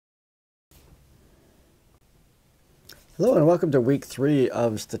Hello and welcome to week 3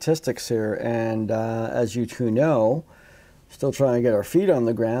 of statistics here, and as you two know, still trying to get our feet on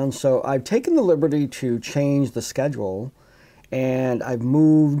the ground, so I've taken the liberty to change the schedule and I've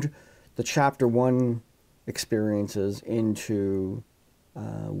moved the chapter 1 experiences into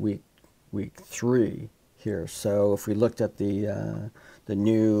week 3 here. So if we looked at the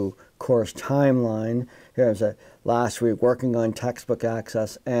new course timeline, here's last week working on textbook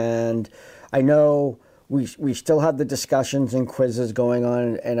access, and I know we still have the discussions and quizzes going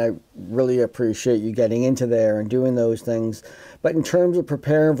on, and I really appreciate you getting into there and doing those things. But in terms of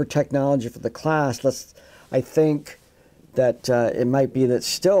preparing for technology for the class, I think that it might be that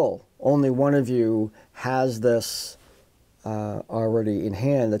still only one of you has this already in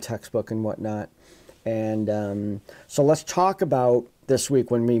hand, the textbook and whatnot. And so let's talk about this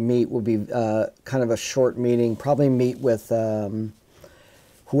week when we meet. Will be kind of a short meeting, probably meet with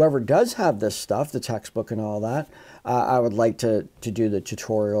whoever does have this stuff, the textbook and all that. I would like to do the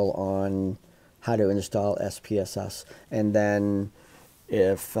tutorial on how to install SPSS. And then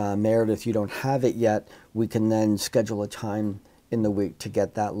if Meredith, you don't have it yet, we can then schedule a time in the week to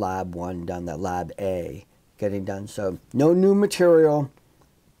get that lab 1 done, that lab A getting done. So no new material.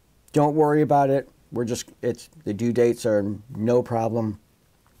 Don't worry about it. The due dates are no problem.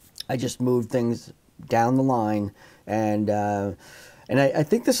 I just moved things down the line, and I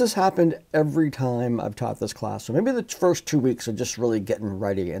think this has happened every time I've taught this class. So maybe the first 2 weeks are just really getting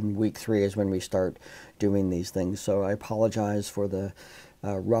ready, and week 3 is when we start doing these things. So I apologize for the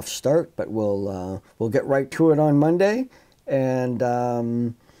rough start, but we'll get right to it on Monday.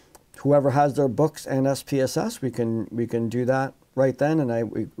 And whoever has their books and SPSS, we can do that right then.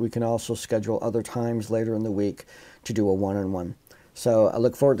 And we can also schedule other times later in the week to do a one-on-one. So I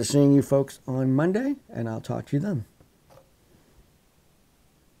look forward to seeing you folks on Monday, and I'll talk to you then.